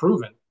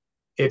proven.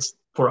 It's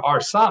for our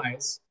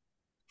size,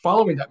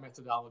 following that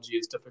methodology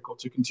is difficult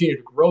to continue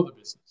to grow the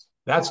business.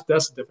 That's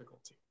the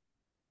difficulty.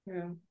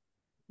 Yeah.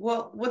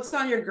 Well, what's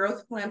on your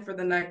growth plan for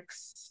the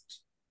next,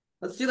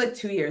 let's do like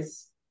 2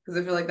 years,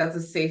 because I feel like that's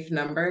a safe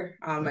number.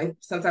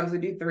 Sometimes we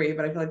do 3,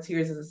 but I feel like 2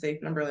 years is a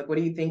safe number. Like, what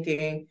are you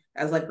thinking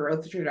as like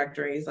growth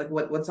trajectories? Like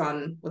what's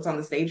on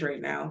the stage right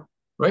now?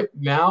 Right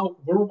now,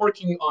 we're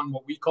working on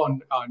what we call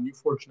New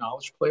Forge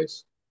Knowledge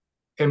Place.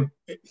 And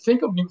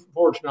think of New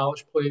Forge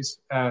Knowledge Place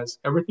as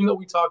everything that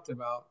we talked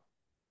about,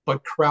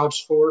 but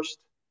crowdsourced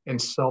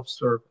and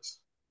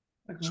self-service.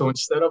 Okay. So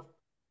instead of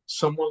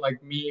someone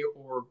like me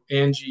or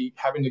Angie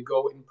having to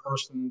go in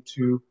person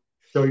to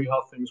show you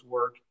how things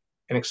work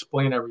and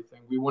explain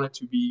everything, we want it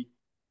to be,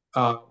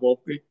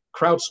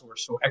 crowdsourced.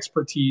 So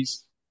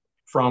expertise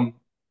from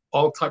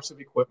all types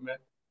of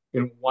equipment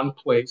in one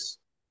place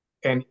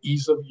and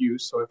ease of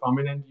use. So if I'm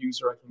an end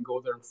user, I can go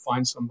there and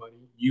find somebody,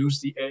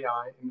 use the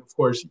AI. And of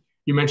course,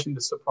 you mentioned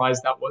the surprise.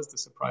 That was the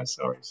surprise.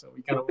 Sorry. So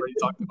we kind of already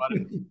talked about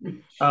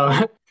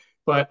it.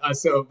 But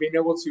so being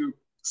able to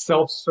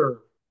self-serve,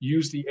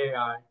 use the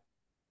AI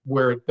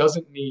where it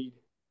doesn't need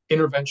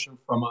intervention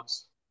from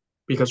us.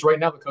 Because right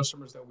now, the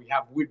customers that we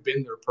have, we've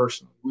been there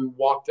personally. We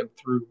walk them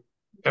through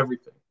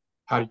everything,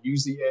 how to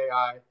use the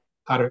AI,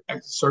 how to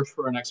search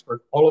for an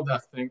expert, all of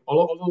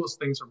those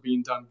things are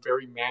being done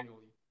very manually.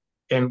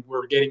 And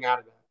we're getting out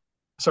of that.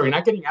 Sorry,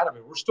 not getting out of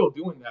it. We're still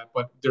doing that,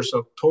 but there's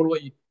a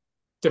totally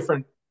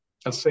different,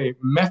 let's say,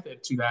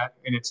 method to that,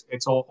 and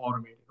it's all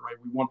automated, right?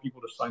 We want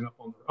people to sign up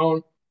on their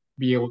own,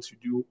 be able to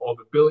do all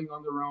the billing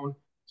on their own,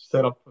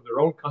 set up for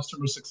their own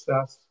customer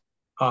success,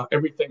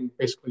 everything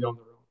basically on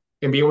their own,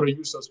 and be able to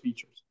use those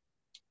features.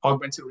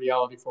 Augmented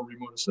reality for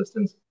remote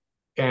assistance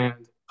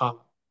and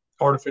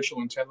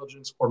artificial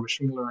intelligence or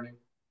machine learning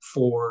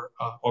for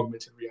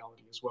augmented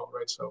reality as well,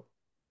 right? So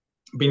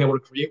being able to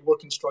create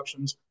work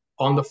instructions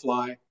on the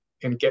fly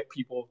and get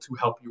people to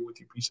help you with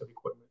your piece of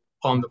equipment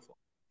on the fly.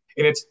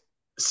 And it's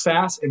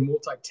SaaS and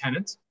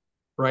multi-tenant,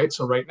 right?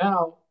 So right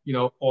now,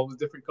 all the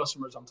different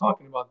customers I'm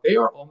talking about, they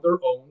are on their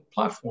own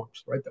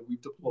platforms, right, that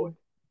we've deployed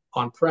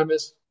on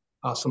premise,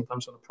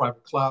 sometimes on a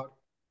private cloud.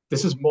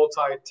 This is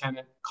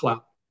multi-tenant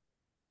cloud,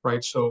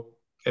 right? So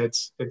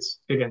it's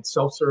again,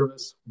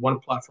 self-service, one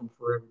platform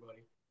for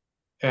everybody.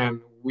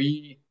 And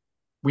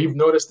we've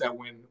noticed that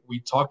when we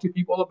talk to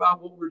people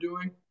about what we're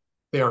doing,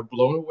 they are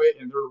blown away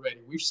and they're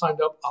ready. We've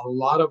signed up a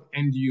lot of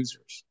end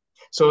users.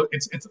 So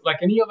it's like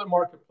any other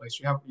marketplace.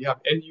 You have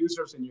end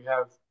users and you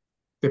have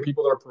the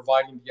people that are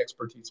providing the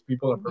expertise,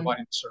 people that are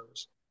providing the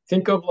service.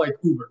 Think of like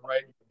Uber,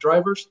 right? You have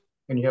drivers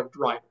and you have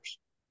drivers.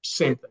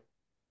 Same thing.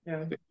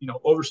 Yeah.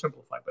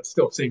 Oversimplified, but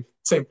still same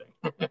thing.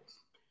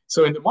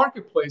 So in the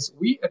marketplace,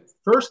 we at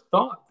first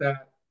thought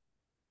that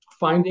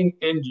finding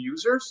end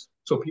users,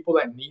 so people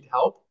that need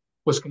help,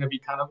 was going to be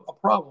kind of a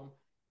problem,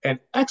 and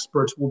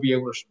experts will be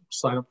able to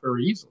sign up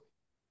very easily.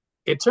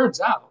 It turns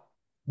out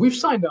we've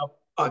signed up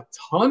a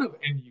ton of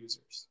end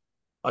users,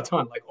 a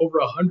ton, like over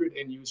 100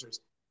 end users,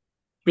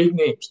 big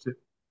names too,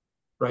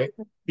 right?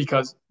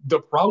 Because the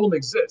problem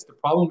exists. The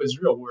problem is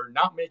real. We're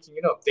not making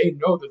it up. They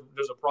know that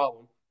there's a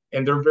problem,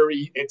 and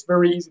it's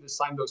very easy to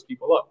sign those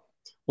people up.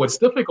 What's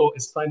difficult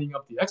is signing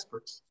up the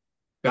experts.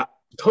 Yeah,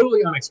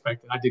 totally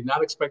unexpected. I did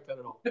not expect that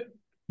at all.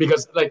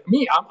 Because like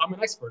me, I'm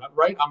an expert,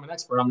 right? I'm an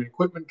expert. I'm an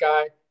equipment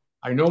guy.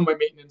 I know my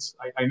maintenance.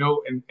 I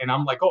know, and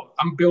I'm like, oh,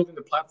 I'm building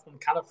the platform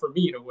kind of for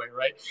me in a way,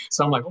 right?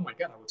 So I'm like, oh my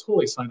God, I would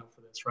totally sign up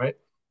for this, right?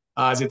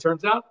 As it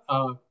turns out,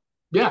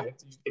 yeah,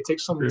 it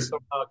takes some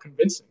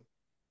convincing.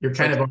 You're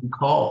kind of on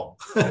call.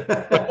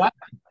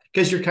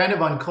 Because you're kind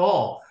of on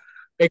call.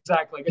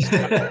 Exactly.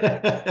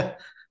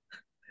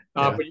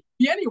 But you can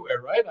be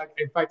anywhere, right?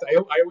 In fact, I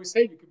always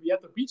say you could be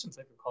at the beach and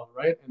take a call,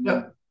 right? And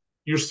then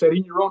you're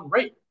setting your own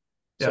rate.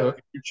 So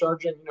if you're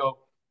charging,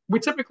 we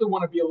typically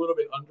want to be a little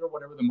bit under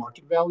whatever the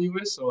market value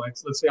is. So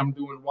let's say I'm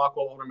doing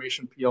Rockwell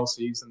Automation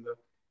PLCs and the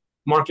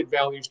market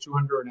value is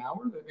 200 an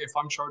hour. If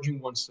I'm charging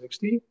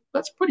 160,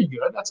 that's pretty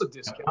good. That's a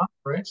discount,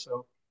 right?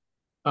 So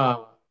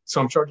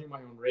I'm charging my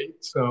own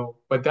rate. So,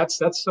 but that's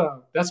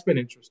been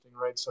interesting,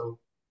 right? So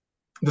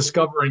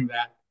discovering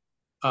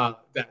that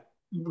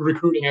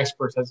recruiting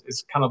experts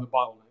is kind of the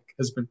bottleneck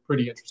has been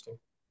pretty interesting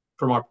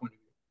from our point of view.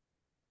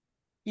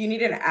 You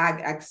need an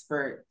ag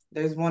expert.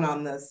 There's one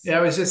on this. Yeah,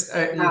 I was just,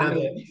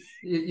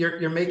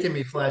 you're making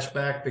me flash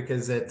back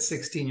because at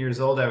 16 years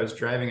old, I was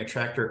driving a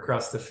tractor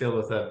across the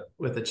field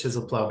with a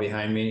chisel plow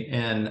behind me,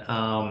 and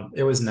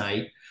it was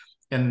night,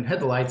 and had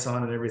the lights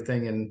on and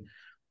everything, and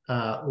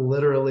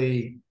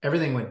literally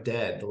everything went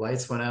dead. The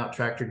lights went out,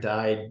 tractor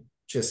died,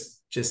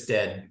 just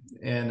dead.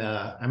 And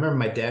I remember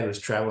my dad was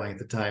traveling at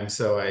the time,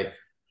 so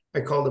I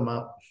called him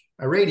up.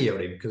 I radioed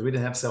him because we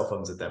didn't have cell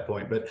phones at that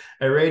point, but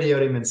I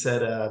radioed him and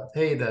said,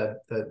 hey,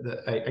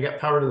 I got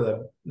power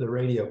to the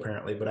radio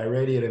apparently, but I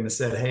radioed him and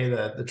said, hey,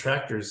 the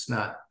tractor's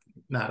not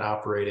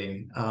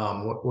operating.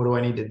 What do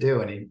I need to do?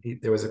 And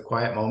there was a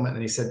quiet moment,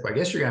 and he said, well, I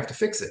guess you're gonna have to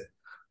fix it.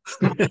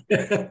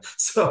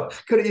 So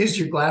could have used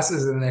your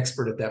glasses as an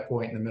expert at that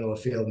point in the middle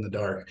of the field in the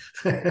dark.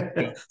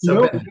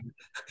 So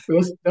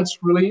that's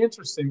really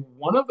interesting.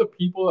 One of the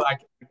people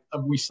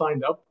we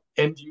signed up,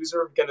 end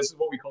user, again, this is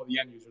what we call the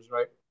end users,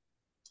 right?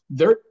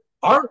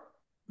 Our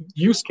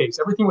use case,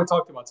 everything we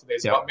talked about today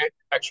is about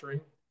manufacturing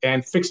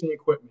and fixing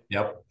equipment.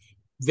 Yep.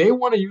 They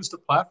want to use the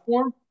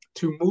platform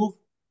to move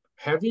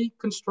heavy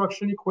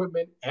construction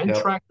equipment and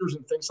tractors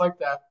and things like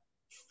that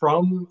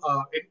from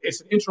it's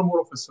an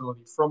intermodal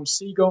facility from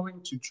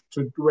seagoing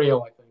to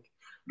rail, I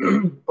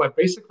think. But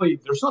basically,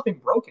 there's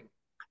nothing broken.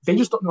 They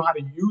just don't know how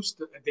to use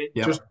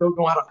just don't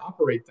know how to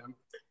operate them.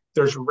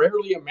 There's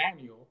rarely a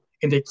manual,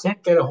 and they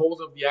can't get a hold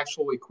of the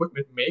actual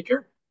equipment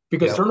maker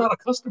because they're not a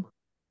customer.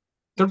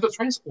 They're the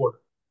transporter.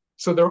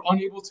 So they're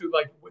unable to,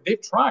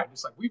 they've tried.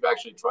 It's like, we've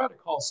actually tried to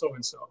call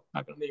so-and-so,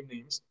 not going to name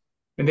names.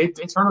 And they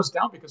turn us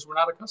down because we're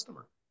not a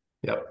customer.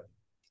 Yep.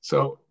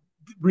 So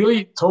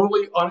really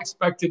totally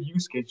unexpected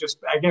use case. Just,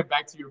 again,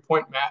 back to your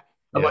point, Matt,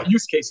 about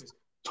use cases.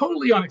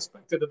 Totally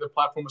unexpected that the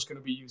platform was going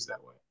to be used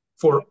that way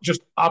for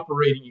just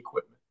operating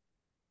equipment,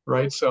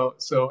 right? So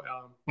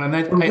we're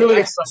really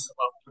excited about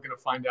what we're going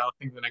to find out,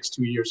 I think, the next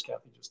 2 years,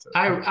 Kathy.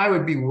 I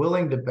would be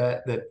willing to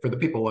bet that for the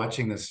people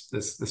watching this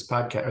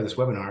podcast or this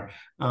webinar,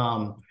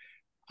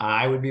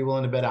 I would be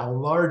willing to bet a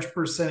large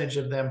percentage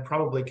of them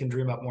probably can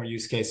dream up more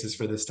use cases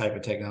for this type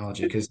of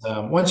technology. Because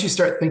once you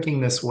start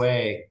thinking this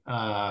way,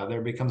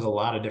 there becomes a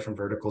lot of different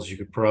verticals you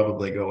could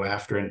probably go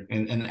after. And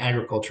in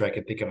agriculture, I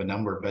could think of a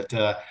number, but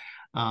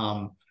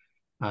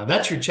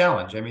that's your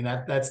challenge. I mean,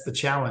 that's the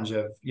challenge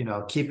of,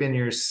 keeping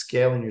your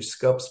scale and your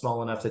scope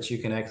small enough that you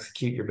can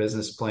execute your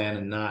business plan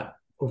and not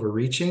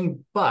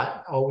overreaching,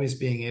 but always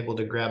being able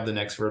to grab the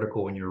next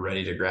vertical when you're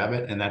ready to grab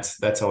it. And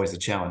that's always the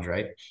challenge,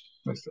 right?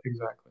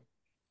 Exactly.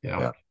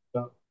 Yeah.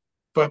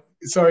 But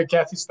sorry,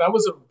 Kathy, so that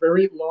was a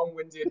very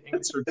long-winded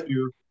answer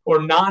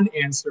or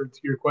non-answer to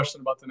your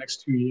question about the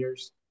next 2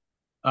 years.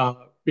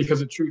 Because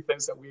the truth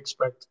is that we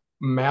expect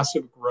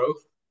massive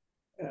growth.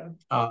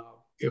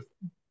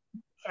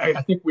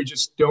 I think we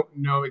just don't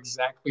know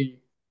exactly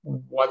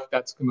what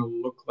that's going to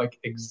look like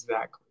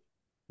exactly.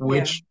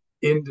 Which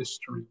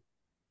industry?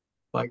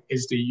 Like,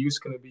 is the use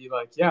going to be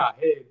like,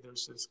 hey,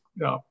 there's this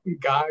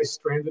guy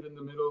stranded in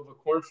the middle of a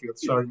cornfield.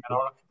 Sorry, man, I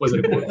don't know. Was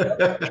it a cornfield?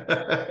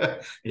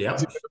 Yeah.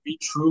 Is it going to be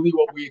truly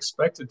what we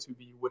expect it to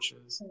be, which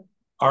is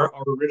our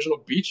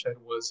original beachhead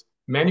was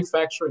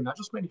manufacturing, not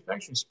just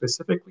manufacturing,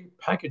 specifically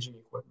packaging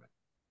equipment.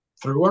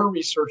 Through our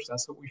research,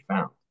 that's what we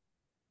found.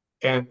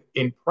 And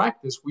in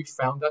practice, we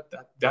found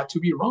that to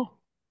be wrong.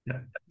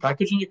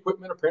 Packaging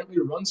equipment apparently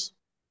runs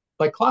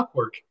like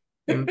clockwork.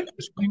 and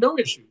there's really no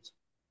issues.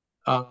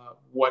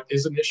 What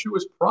is an issue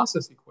is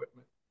process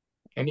equipment.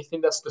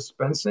 Anything that's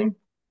dispensing,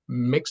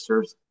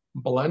 mixers,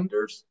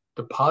 blenders,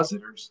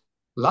 depositors,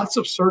 lots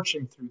of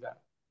searching through that.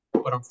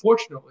 But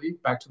unfortunately,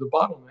 back to the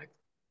bottleneck,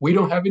 we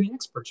don't have any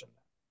experts in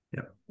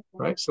that. Yeah.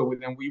 Right. So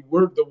then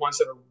we're the ones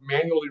that are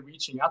manually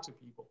reaching out to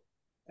people.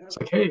 It's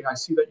like, hey, I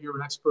see that you're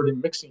an expert in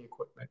mixing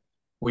equipment.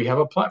 We have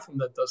a platform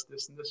that does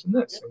this and this and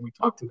this. And we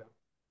talk to them.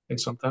 And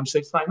sometimes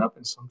they sign up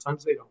and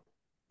sometimes they don't.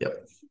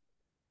 Yep.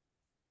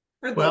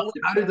 Well,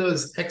 how do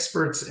those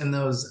experts and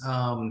those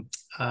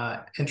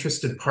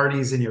interested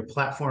parties in your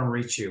platform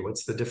reach you?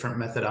 What's the different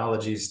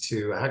methodologies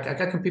to,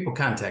 how can people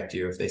contact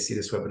you if they see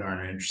this webinar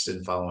and are interested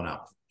in following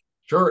up?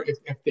 Sure. If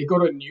they go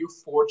to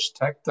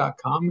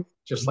newforgetech.com,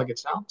 just like it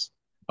sounds,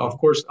 of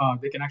course,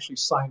 they can actually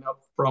sign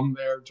up from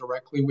there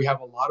directly. We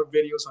have a lot of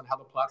videos on how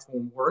the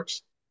platform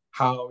works,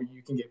 how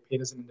you can get paid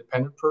as an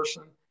independent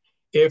person.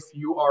 If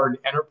you are an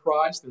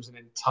enterprise, there's an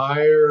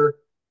entire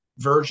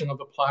version of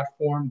the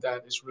platform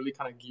that is really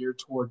kind of geared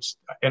towards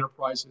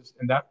enterprises,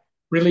 and that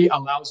really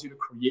allows you to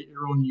create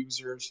your own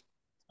users,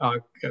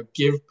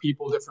 give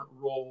people different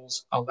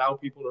roles, allow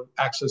people to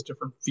access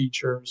different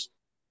features,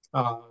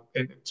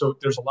 and so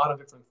there's a lot of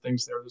different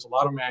things there. There's a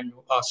lot of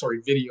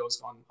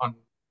videos on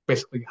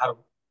basically how to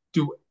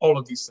do all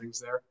of these things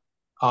there,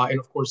 and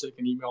of course they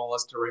can email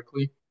us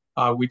directly.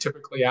 We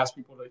typically ask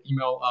people to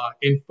email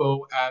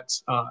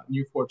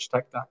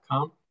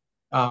info@newforgetech.com.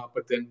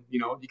 But then,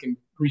 you can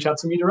reach out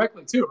to me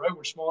directly too, right?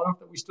 We're small enough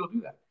that we still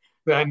do that.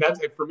 And that's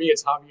for me,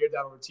 it's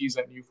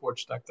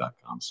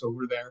javier.ortiz@newforgetech.com. So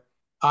we're there.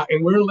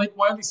 And we're in Lake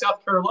Wiley,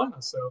 South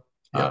Carolina. So,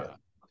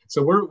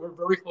 so we're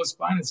very close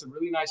by, and it's a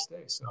really nice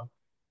day. So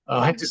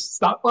I just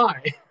stopped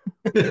by.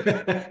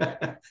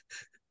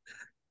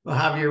 Well,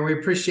 Javier, we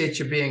appreciate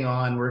you being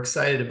on. We're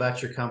excited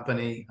about your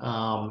company.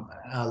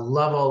 I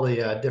love all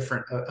the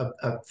different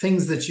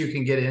things that you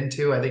can get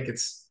into. I think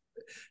it's,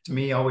 to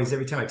me, always,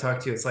 every time I talk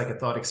to you, it's like a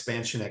thought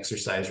expansion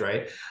exercise,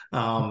 right?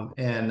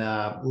 And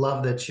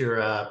love that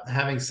you're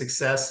having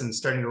success and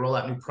starting to roll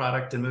out new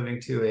product and moving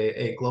to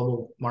a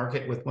global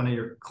market with one of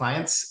your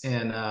clients.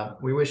 And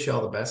we wish you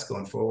all the best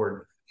going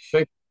forward.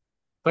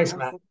 Thanks,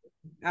 Matt.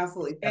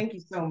 Absolutely. Thank you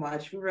so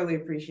much. We really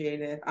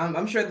appreciate it.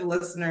 I'm sure the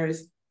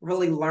listeners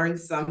really learned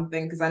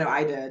something, because I know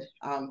I did.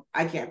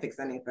 I can't fix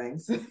anything,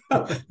 so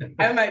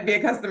I might be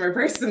a customer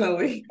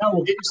personally. No,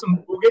 we'll get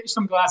you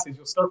some glasses.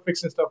 You'll start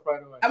fixing stuff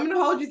right away. I'm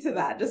gonna hold you to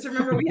that. Just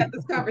remember, we had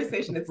this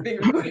conversation. It's being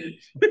recorded.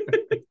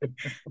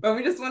 But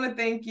we just want to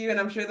thank you, and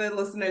I'm sure the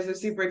listeners are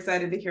super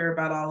excited to hear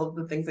about all of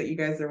the things that you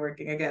guys are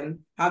working. Again,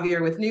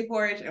 Javier with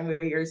NewForge, and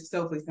we are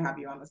so pleased to have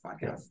you on this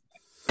podcast.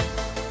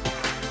 Yeah.